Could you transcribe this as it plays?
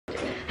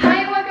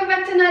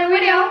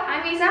video.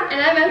 I'm Isa. And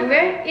I'm Emma.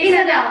 We're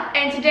Izaandelle.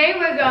 And today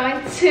we're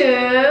going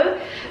to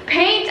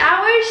paint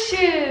our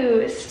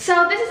shoes.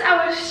 So this is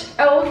our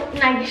old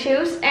Nike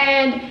shoes,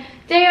 and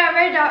they are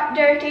very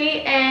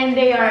dirty and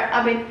they are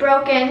a bit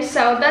broken.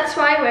 So that's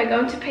why we're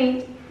going to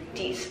paint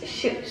these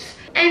shoes.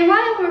 And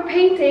while we're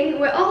painting,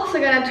 we're also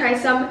gonna try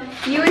some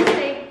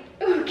USA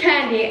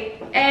candy.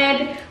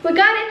 And we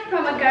got it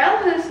from a girl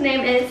whose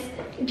name is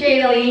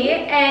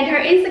Jaylee, and her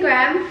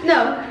Instagram,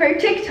 no, her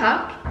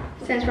TikTok,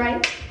 says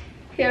right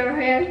here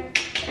or here,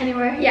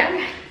 anywhere,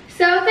 yeah.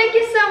 So thank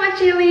you so much,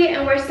 Jaylee,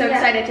 and we're so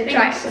excited to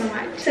try. So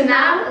much. So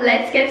now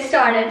let's get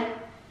started.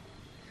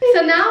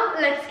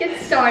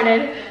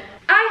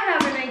 I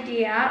have an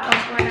idea of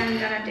what I'm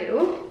gonna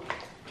do.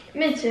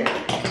 Me too.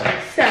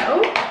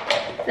 So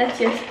let's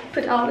just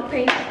put all the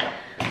paint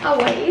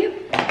away.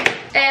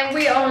 And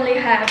we only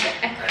have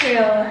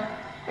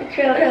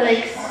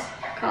acrylics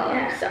color.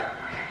 Yeah.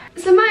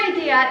 So my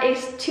idea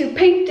is to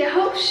paint the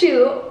whole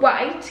shoe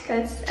white,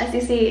 because as you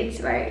see it's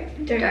very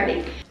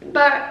dirty.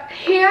 But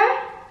here,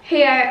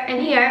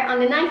 and here on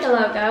the Nike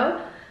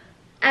logo,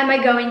 am I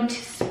going to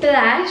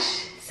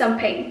splash some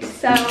paint.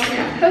 So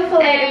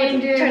hopefully it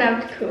will turn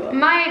out cool.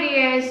 My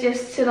idea is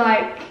just to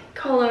like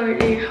color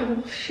the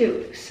whole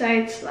shoe. So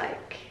it's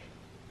like,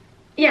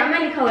 yeah,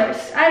 many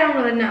colors. I don't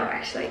really know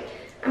actually.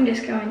 I'm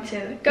just going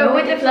to go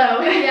with the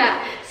flow.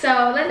 Yeah.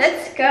 So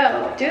let's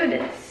go do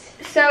this.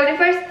 So the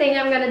first thing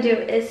I'm gonna do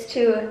is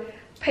to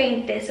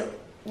paint this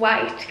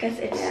white, because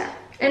it's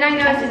and I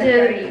know to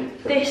do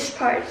this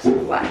part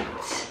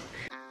white.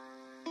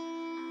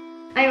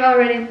 I've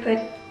already put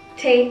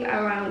tape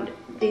around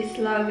this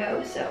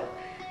logo so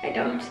I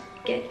don't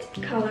get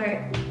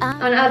color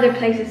on other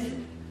places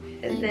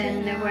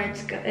than where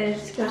it's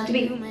supposed to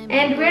be.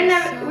 And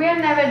we've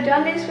never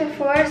done this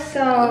before,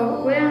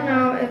 so we don't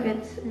know if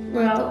it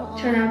will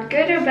turn out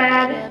good or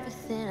bad.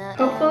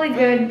 Hopefully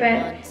good,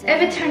 but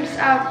if it turns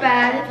out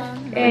bad,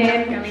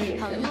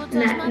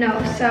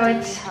 no, so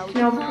it's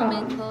no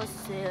problem.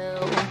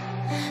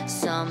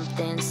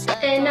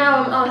 And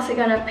now I'm also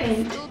gonna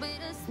paint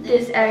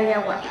this area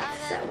white,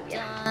 so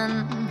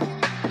yeah.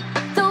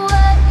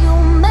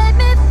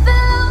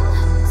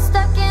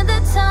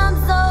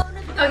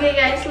 Okay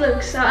guys,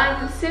 look, so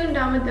I'm soon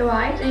done with the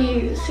white and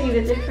you see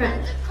the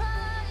difference.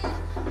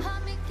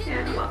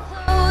 Yeah, well.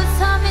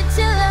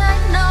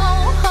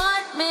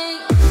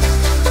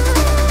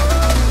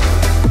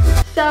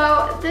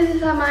 So this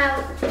is how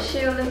my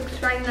shoe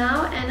looks right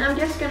now, and I'm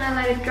just gonna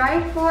let it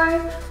dry for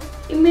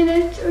a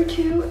minute or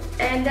two,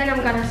 and then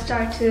I'm gonna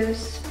start to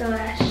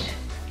splash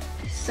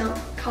some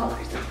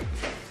colors on it.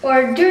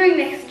 Or during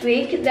next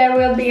week there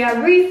will be a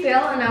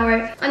refill on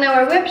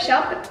our web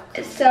shop,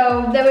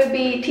 so there will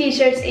be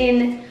t-shirts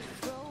in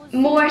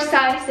more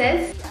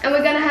sizes, and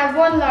we're gonna have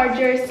one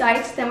larger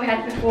size than we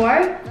had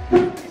before,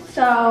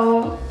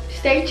 so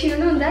stay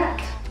tuned on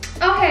that.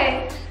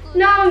 Okay,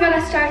 now I'm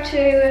gonna start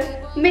to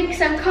mix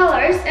some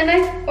colors, and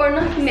or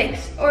not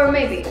mix, or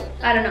maybe,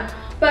 I don't know,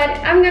 but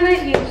I'm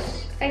gonna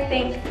use, I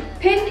think,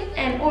 pink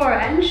and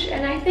orange,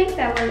 and I think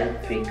that will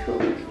look pretty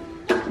cool.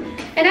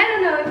 And I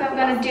don't know if I'm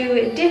gonna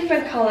do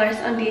different colors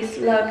on these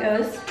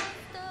logos,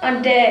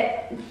 on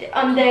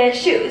the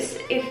shoes.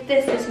 If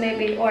this is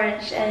maybe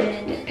orange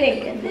and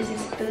pink, and this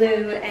is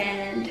blue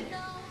and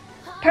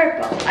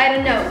purple. I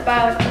don't know,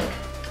 but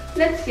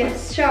let's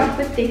just start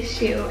with this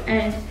shoe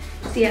and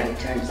see how it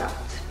turns out.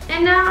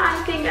 And now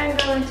I think I'm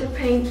going to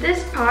paint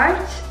this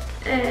part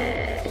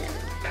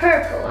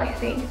purple, I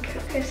think,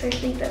 because I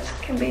think that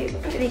can be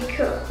pretty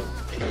cool.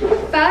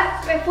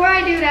 But before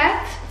I do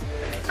that,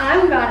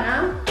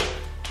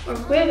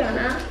 we're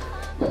gonna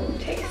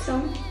take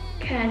some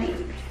candy.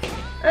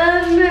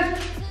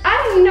 I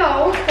don't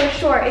know for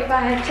sure if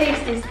I have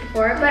tasted this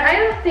before, but I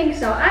don't think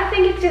so. I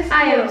think it's just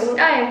I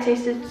have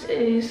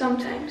tasted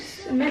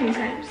sometimes, many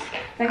times,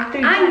 like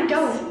 3 times. I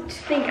don't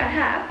think I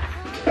have.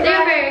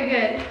 They're very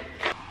good.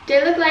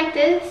 They look like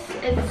this.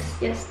 It's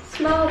just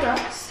small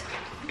dots.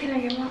 Can I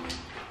get one?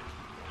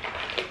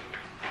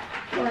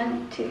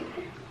 1, 2.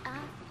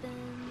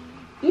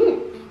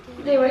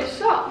 They were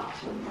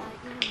soft.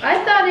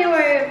 I thought they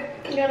were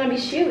gonna be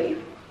chewy.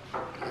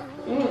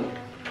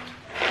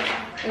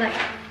 Like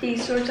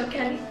these sorts of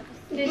candy.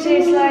 This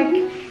is like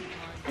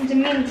the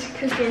mint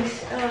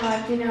cookies,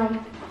 you know,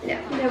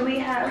 that we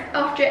have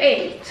after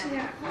 8.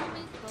 Yeah.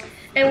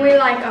 And we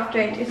like after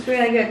 8. It's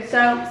really good. So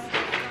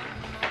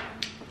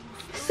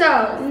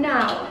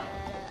now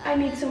I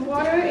need some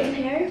water in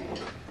here.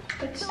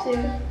 Let's do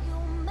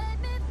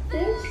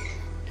this.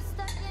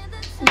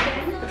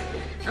 Okay.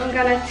 I'm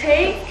gonna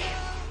take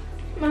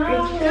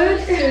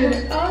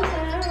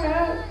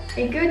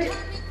a good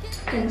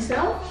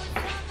pencil.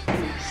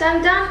 So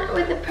I'm done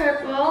with the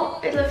purple.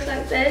 It looks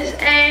like this,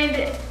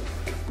 and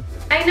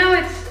I know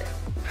it's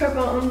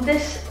purple on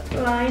this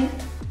line,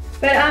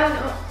 but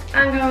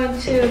I'm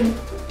going to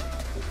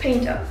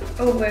paint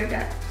over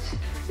that.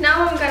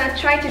 Now I'm gonna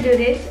try to do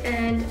this,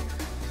 and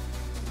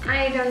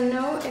I don't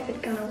know if it's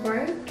gonna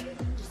work,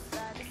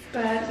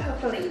 but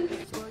hopefully.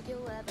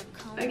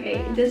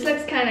 Okay, this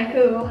looks kind of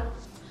cool,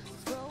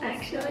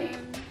 actually. actually.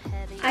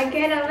 I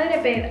get a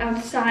little bit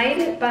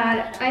outside,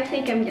 but I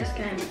think I'm just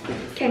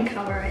can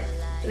cover it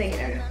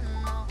later.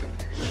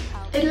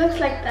 It looks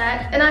like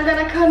that, and I'm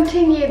gonna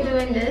continue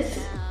doing this,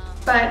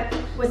 but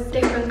with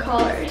different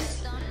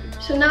colors.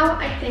 So now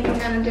I think I'm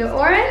gonna do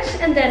orange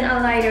and then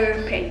a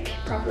lighter pink,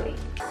 probably.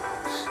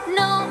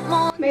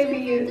 Maybe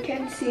you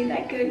can't see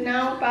that good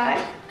now, but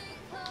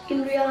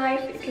in real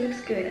life it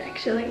looks good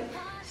actually.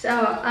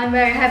 So I'm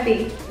very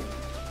happy.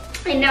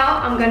 And now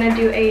I'm gonna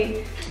do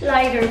a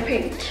lighter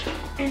pink.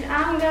 And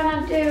I'm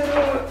gonna do,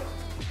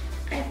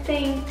 I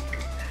think,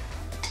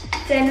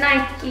 the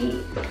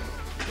Nike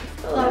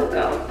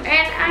logo.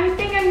 And I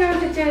think I'm going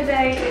to do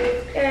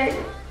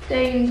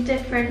the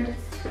different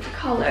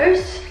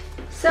colors.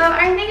 So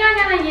I think I'm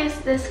gonna use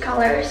this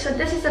color. So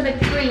this is a bit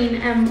green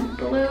and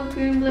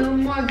blue,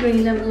 more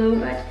green than blue,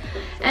 but,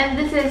 and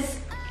this is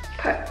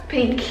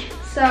pink.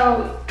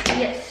 So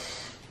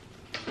yes,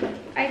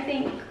 I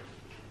think,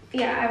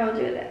 yeah, I will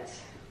do that.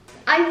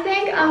 I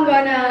think I'm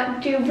gonna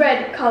do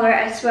red color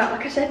as well,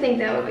 because I think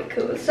that would be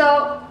cool.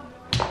 So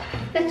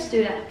let's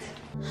do that.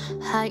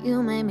 How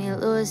you made me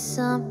lose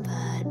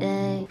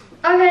somebody.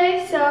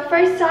 Okay, so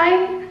first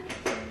side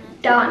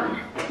done.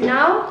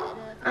 Now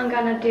I'm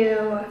gonna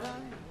do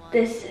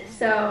this,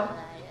 so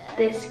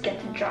this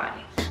gets dry.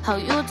 How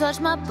you touch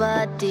my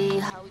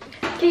body.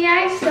 Okay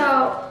guys,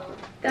 so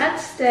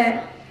that's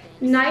the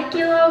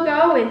Nike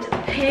logo. It's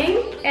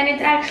pink and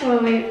it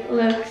actually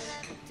looks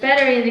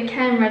better in the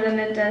camera than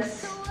it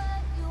does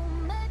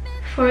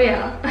for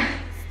real.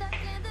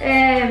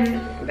 And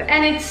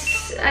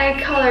it's, I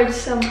colored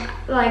some,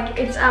 like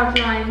it's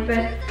outlined,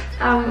 but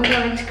I'm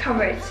going to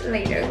cover it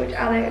later with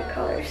other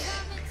colors.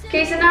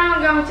 Okay, so now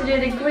I'm going to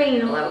do the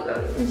green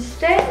logo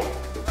instead.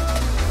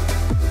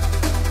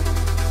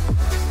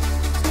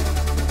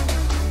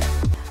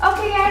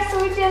 Okay guys,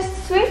 so we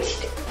just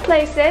switched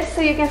places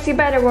so you can see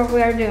better what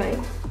we are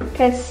doing,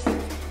 because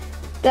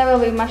that will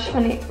be much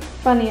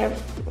funnier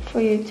for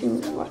you to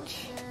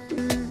watch.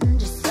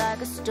 Just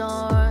like a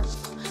storm.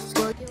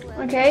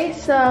 Okay,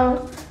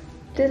 so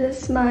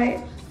this is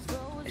my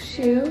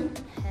shoe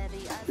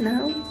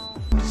now.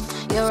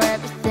 You're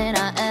everything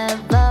I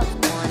ever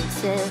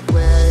wanted.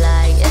 Will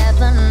I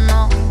ever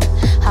know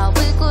how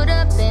we could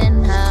have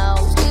been, how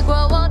we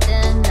grow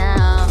older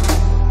now?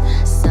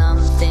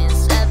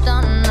 Something's left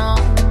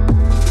unknown.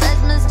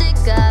 Let's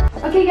mistake up.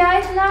 Okay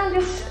guys, now I'm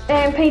just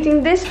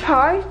painting this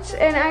part,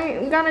 and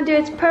I'm gonna do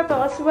it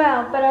purple as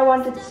well, but I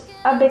want it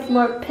a bit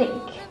more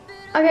pink.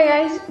 Okay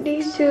guys,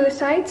 these two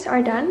sides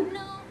are done,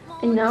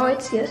 and now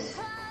it's just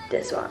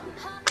this one.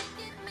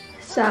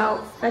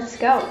 So let's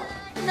go.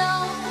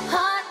 No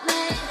heart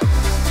made.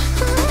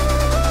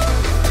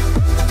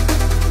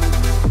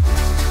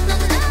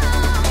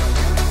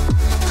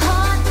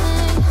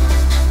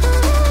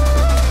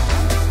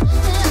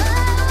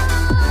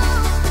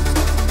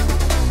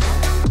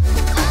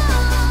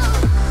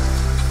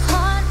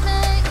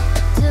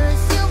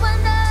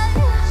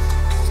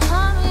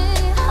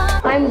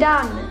 I'm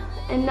done,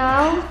 and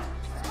now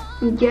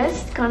I'm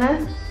just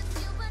gonna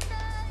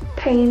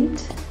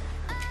paint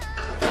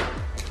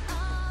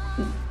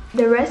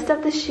the rest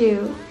of the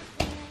shoe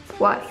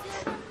white.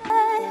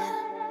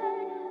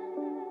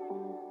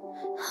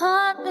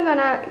 I'm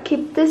gonna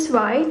keep this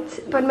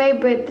white, but maybe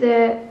with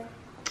the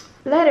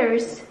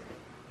letters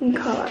in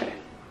color.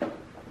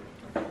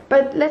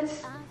 But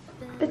let's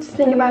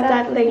think about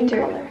that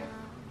later.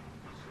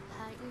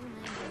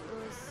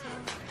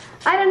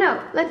 I don't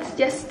know, let's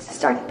just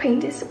start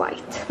paint this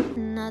white.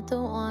 Not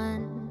the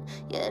one,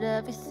 yet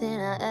everything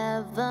I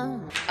ever.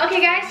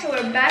 Okay guys, so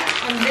we're back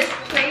on this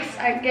place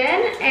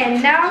again,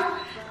 and now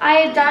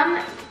I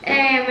done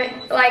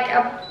like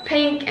a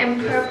pink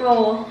and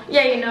purple,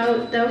 yeah, you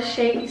know, those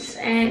shades,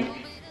 and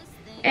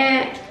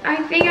I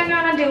think I'm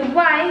gonna do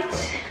white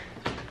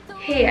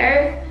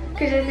here,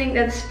 because I think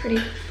that's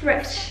pretty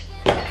fresh.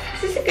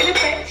 Is this a good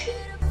effect?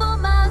 For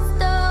my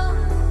stuff,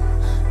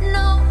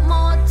 no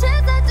more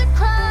tears that you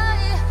cry.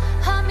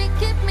 Help me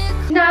keep me.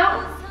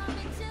 Now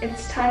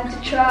it's time to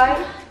try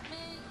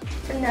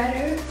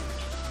another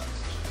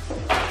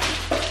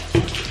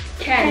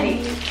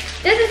candy.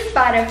 This is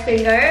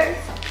Butterfinger.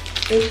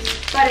 It's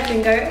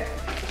Butterfinger,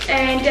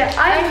 and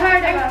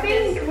I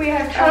think we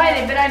have tried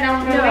it, but I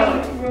don't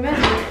remember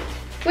it.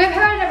 We've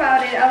heard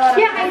about it a lot.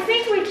 Yeah, I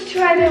think we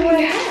tried it.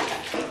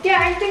 Yeah,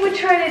 I think we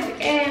tried it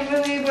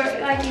when we were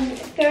like in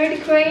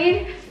 3rd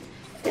grade.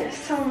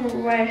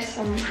 Somewhere,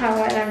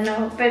 somehow, I don't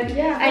know. But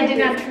yeah, I do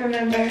not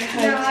remember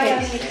how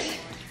it tastes.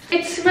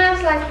 It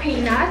smells like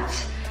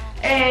peanuts,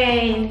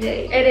 and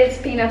it is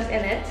peanuts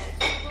in it.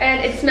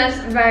 And it smells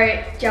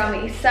very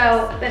yummy,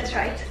 so let's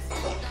try it.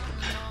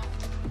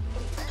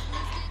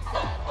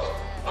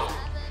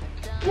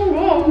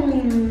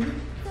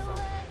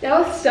 That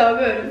was so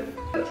good.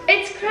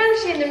 It's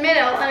crunchy in the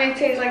middle and it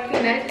tastes like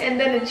peanut, and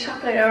then the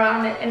chocolate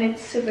around it, and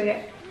it's super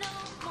good.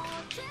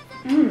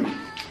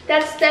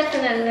 That's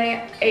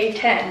definitely a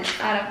 10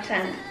 out of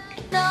 10.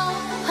 No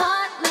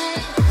heart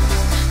made.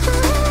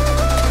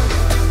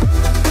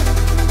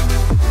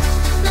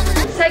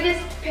 So I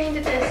just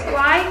painted this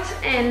white,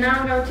 and now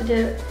I'm going to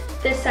do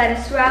this side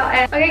as well.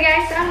 Okay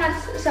guys, I'm not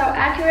so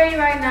accurate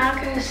right now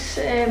because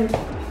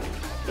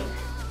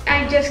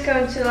I'm just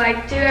going to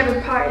like do every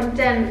part and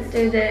then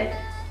do the,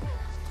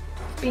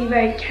 be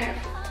very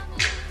careful.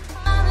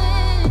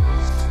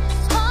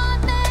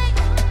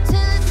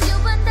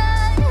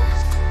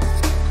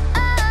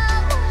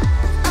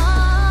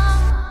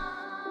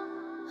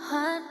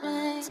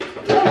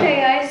 Okay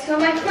guys, so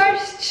my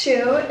first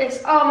shoe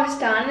is almost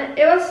done.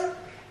 It was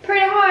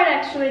pretty hard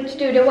actually to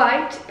do the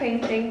white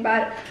painting,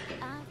 but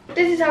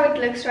this is how it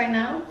looks right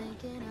now.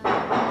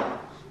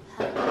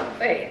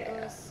 Wait,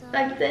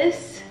 like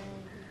this.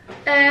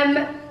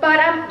 But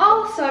I'm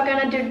also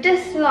gonna do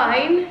this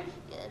line.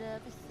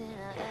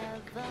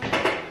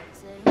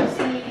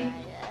 See,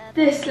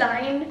 this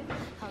line,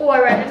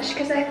 orange,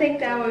 because I think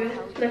that would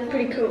look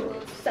pretty cool.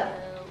 So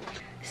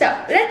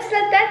let's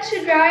let that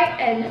shoe dry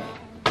and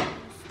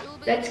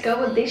let's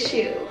go with this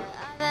shoe.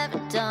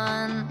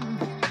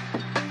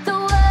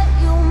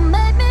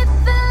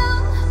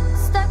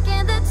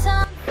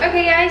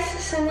 Okay guys,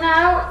 so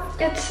now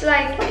it's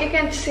like, you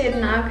can't see it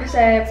now because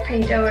I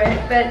paint over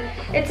it, but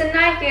it's a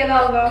Nike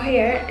logo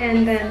here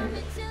and then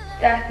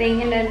that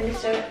thing, and then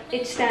so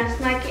it stands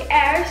Nike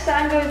Air, so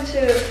I'm going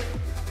to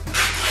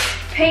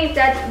paint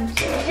that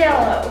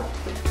yellow.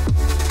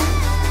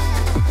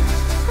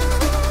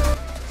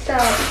 So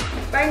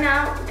right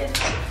now it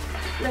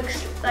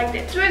looks like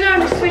this. We're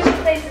going to switch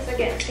places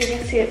again so you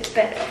can see it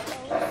better.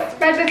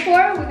 But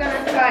before we're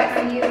gonna try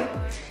a new,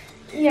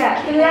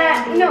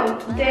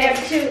 there are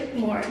two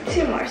more,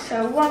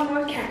 so one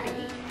more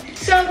candy.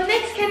 So the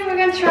next candy we're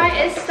gonna try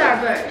is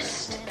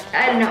Starburst.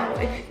 I don't know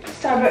if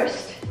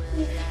Starburst.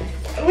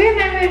 We've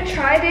never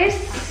tried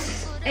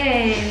this,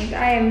 and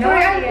I have no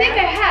idea. I think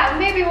I have,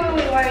 maybe when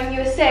we were in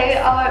USA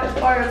or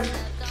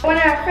one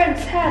of our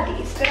friends had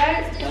these, but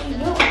I don't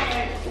know if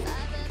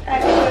I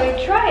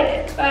actually tried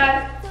it.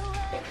 But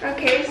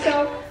okay,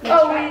 so we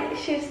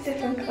choose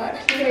different colors.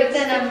 Okay, but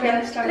then I'm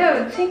gonna start.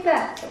 No, take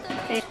that.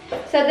 Okay.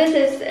 So this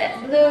is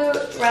blue,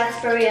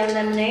 raspberry, and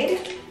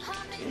lemonade.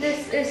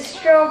 This is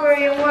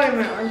strawberry and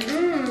watermelon.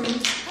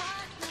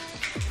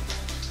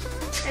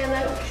 And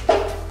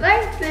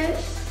like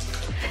this.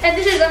 And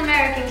this is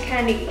American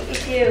candy,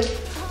 if you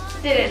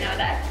didn't know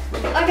that.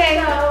 Okay,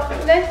 so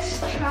let's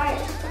try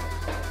it.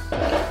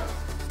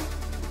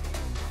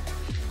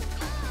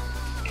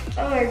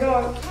 Oh my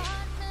god.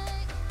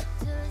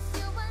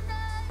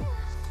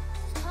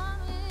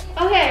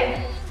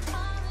 Okay,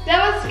 that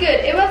was good.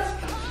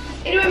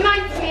 It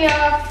reminds me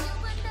of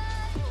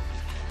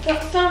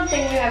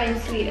something we have in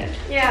Sweden.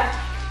 Yeah.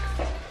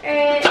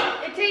 It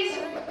tastes,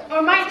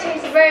 or might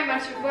taste very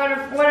much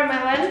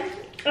watermelon.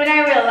 And I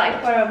really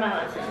like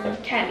watermelon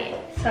and candy,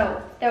 so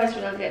that was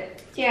really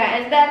good. Yeah,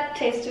 and that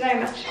tastes very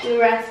much blue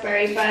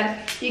raspberry, but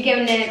you give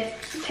it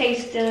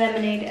taste the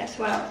lemonade as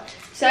well.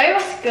 So it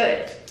was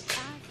good.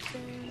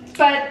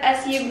 But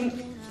as you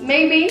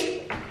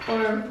maybe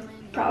or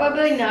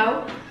probably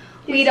know,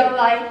 we don't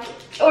like,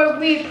 or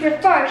we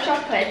prefer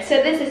chocolate.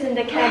 So this isn't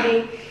the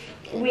candy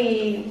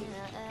we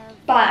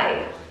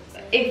buy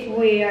if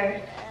we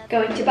are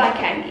going to buy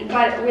candy,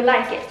 but we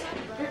like it.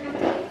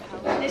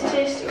 This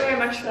tastes very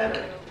much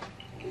better.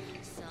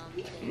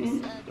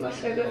 It was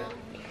so good.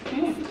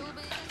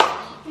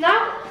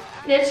 Now,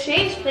 let's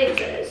change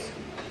places.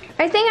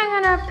 I think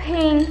I'm gonna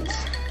paint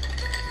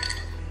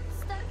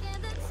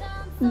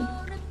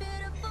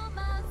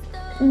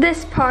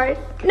this part.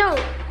 No,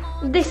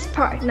 this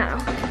part now.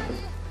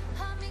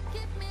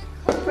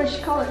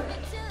 Which color?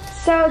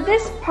 So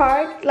this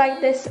part, like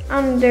this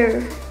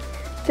under,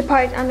 the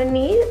part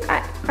underneath,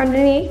 I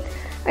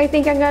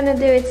think I'm gonna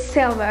do it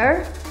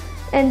silver.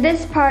 And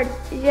this part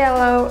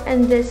yellow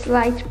and this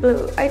light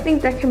blue. I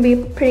think that can be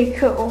pretty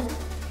cool.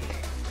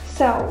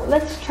 So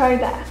let's try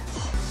that.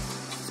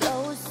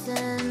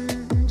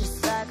 Frozen,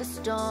 just like a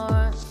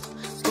storm.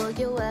 Will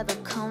you ever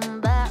come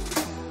back?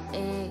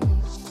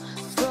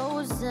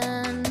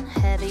 Frozen,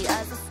 heavy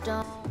as a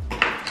stone.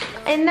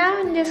 And now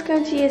I'm just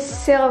going to use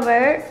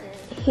silver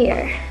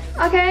here.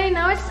 Okay,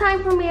 now it's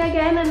time for me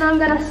again, and I'm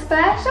gonna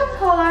splash some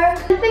color.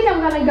 I think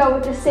I'm gonna go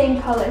with the same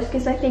colors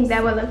because I think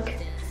that will look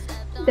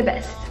the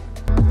best.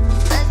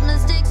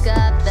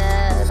 I've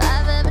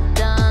ever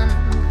done.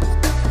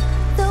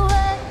 The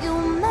way you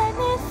make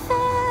me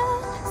feel,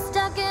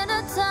 stuck in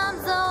a time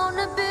zone,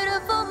 a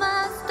beautiful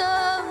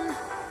milestone.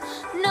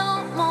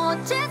 No more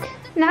just.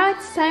 Now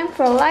it's time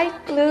for light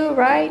blue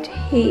right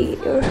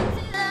here.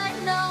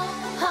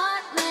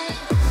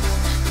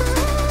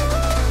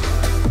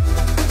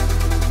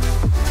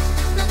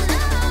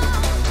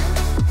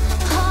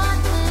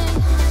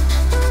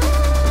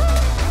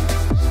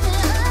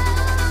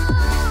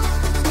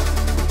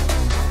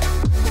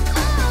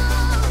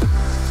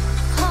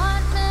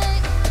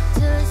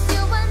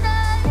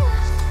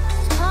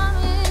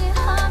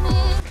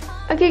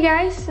 Okay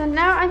guys, so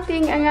now I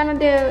think I'm gonna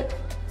do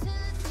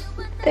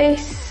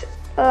this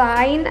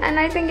line, and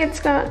I think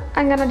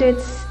I'm gonna do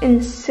it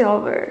in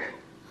silver,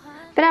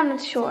 but I'm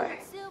not sure.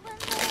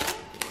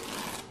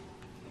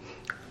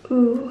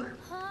 Ooh.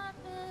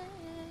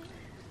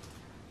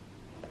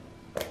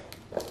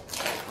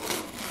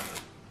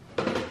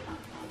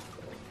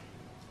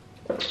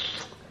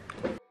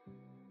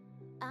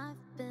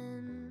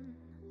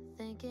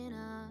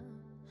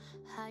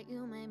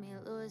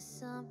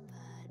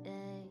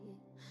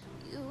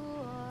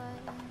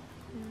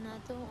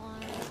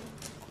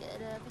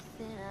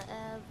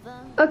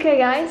 Okay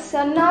guys,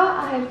 so now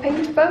I have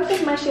painted both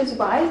of my shoes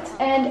white,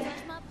 and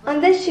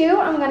on this shoe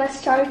I'm gonna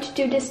start to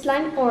do this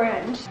line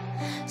orange.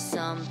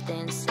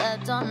 Something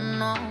slept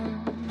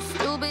unknown,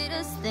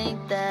 stupidest thing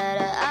that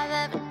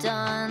I've ever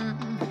done.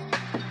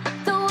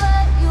 The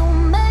way you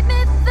made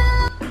me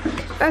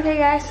feel. Okay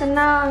guys, so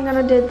now I'm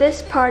gonna do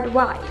this part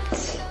white.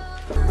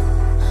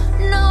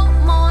 No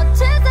more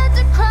tears that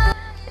to cry.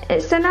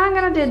 So now I'm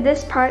gonna do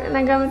this part and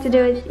I'm going to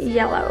do it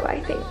yellow, I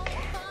think.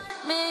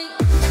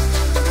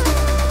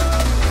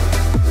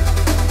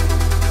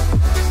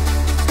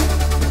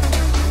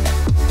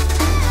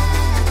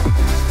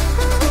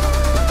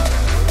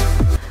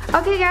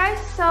 Okay guys,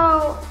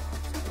 so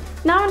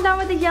now I'm done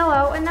with the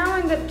yellow, and now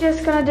I'm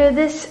just gonna do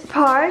this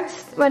part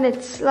when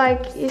it's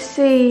like, you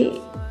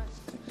see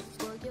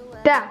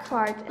that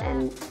part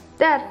and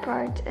that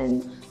part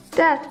and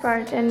that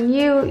part, and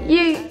you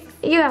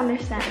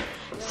understand.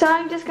 So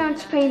I'm just going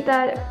to paint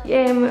that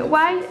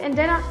white, and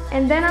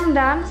then I'm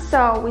done.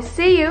 So we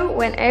see you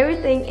when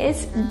everything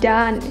is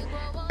done.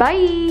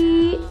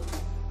 Bye.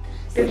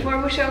 Before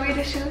we show you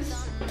the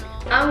shoes,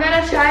 I'm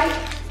gonna try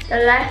the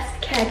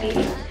last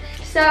candy.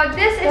 So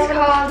this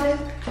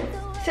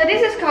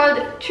is called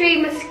Three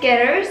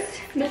Musketeers.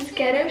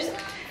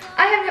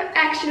 I have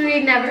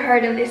actually never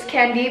heard of this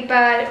candy,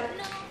 but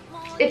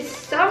it's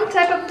some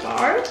type of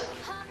bar,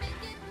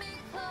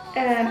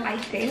 I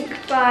think,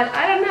 but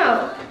I don't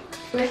know.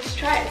 Let's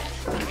try it.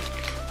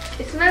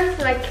 It smells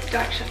like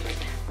dark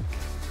chocolate.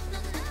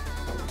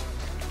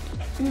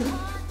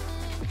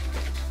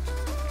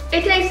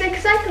 It tastes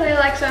exactly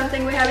like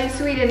something we have in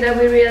Sweden that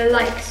we really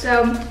like,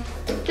 so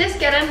this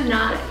got a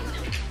 9.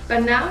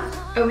 But now,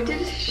 over to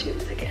the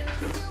shoes again.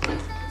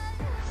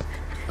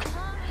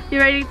 You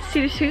ready to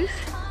see the shoes?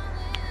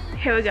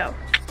 Here we go.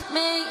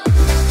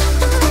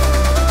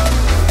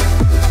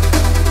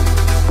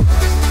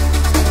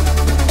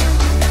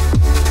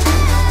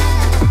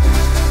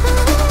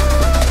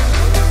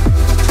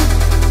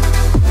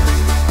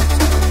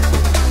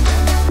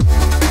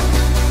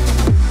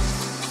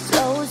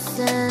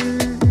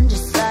 Frozen,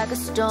 just like a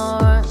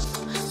storm.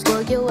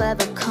 Will you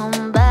ever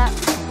come back?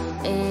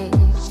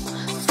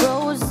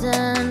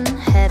 Frozen,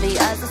 heavy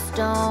as a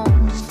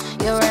stone.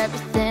 You're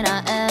everything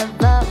I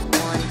ever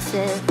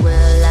wanted.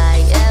 Will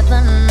I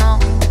ever know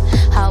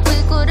how we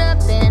could have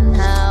been,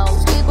 how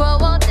we grow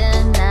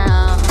older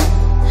now?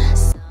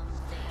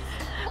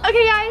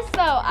 Okay guys,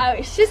 so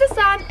our shoes are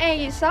done,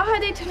 and you saw how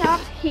they turned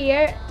out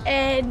here,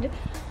 and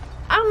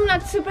I'm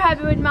not super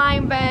happy with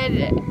mine, but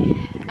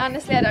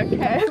honestly I don't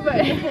care.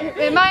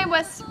 But mine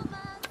was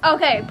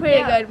okay,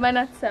 pretty good, but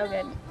not so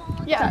good.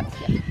 Yeah.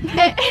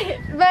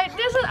 But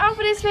this is all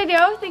for this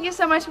video. Thank you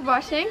so much for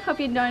watching. Hope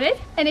you enjoyed it.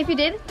 And if you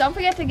did, don't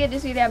forget to give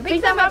this video a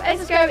big thumb up and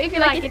subscribe if you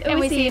like it. And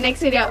we'll see you next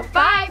video.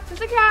 Bye!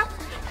 Subscribe!